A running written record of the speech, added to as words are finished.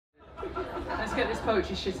get this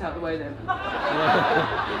poetry shit out of the way then.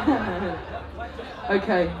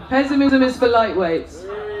 Okay, pessimism is for lightweights.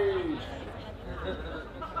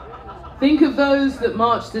 Think of those that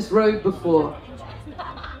marched this road before,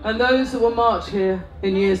 and those that will march here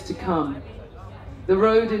in years to come. The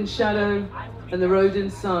road in shadow and the road in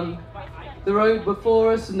sun. The road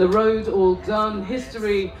before us and the road all done.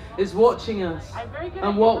 History is watching us,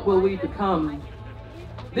 and what will we become?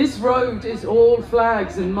 This road is all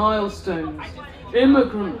flags and milestones.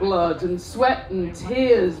 Immigrant blood and sweat and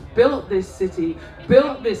tears built this city,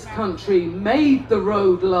 built this country, made the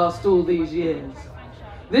road last all these years.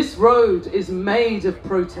 This road is made of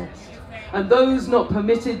protest, and those not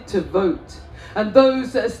permitted to vote, and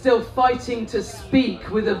those that are still fighting to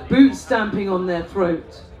speak with a boot stamping on their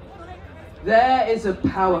throat. There is a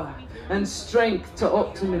power and strength to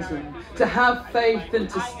optimism, to have faith and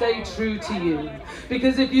to stay true to you.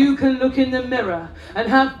 Because if you can look in the mirror and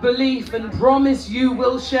have belief and promise you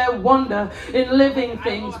will share wonder in living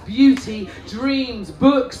things, beauty, dreams,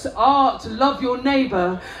 books, art, love your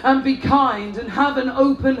neighbor and be kind and have an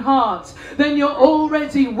open heart, then you're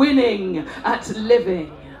already winning at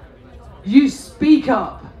living. You speak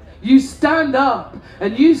up, you stand up,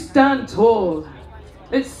 and you stand tall.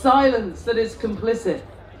 It's silence that is complicit.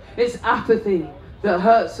 It's apathy that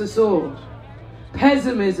hurts us all.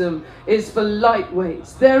 Pessimism is for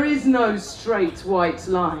lightweights. There is no straight white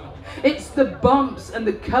line. It's the bumps and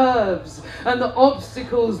the curves and the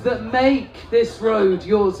obstacles that make this road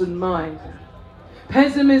yours and mine.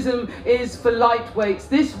 Pessimism is for lightweights.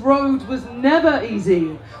 This road was never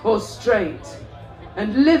easy or straight.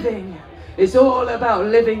 And living is all about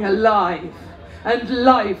living alive and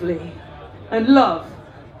lively. And love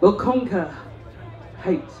will conquer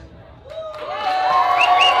hate.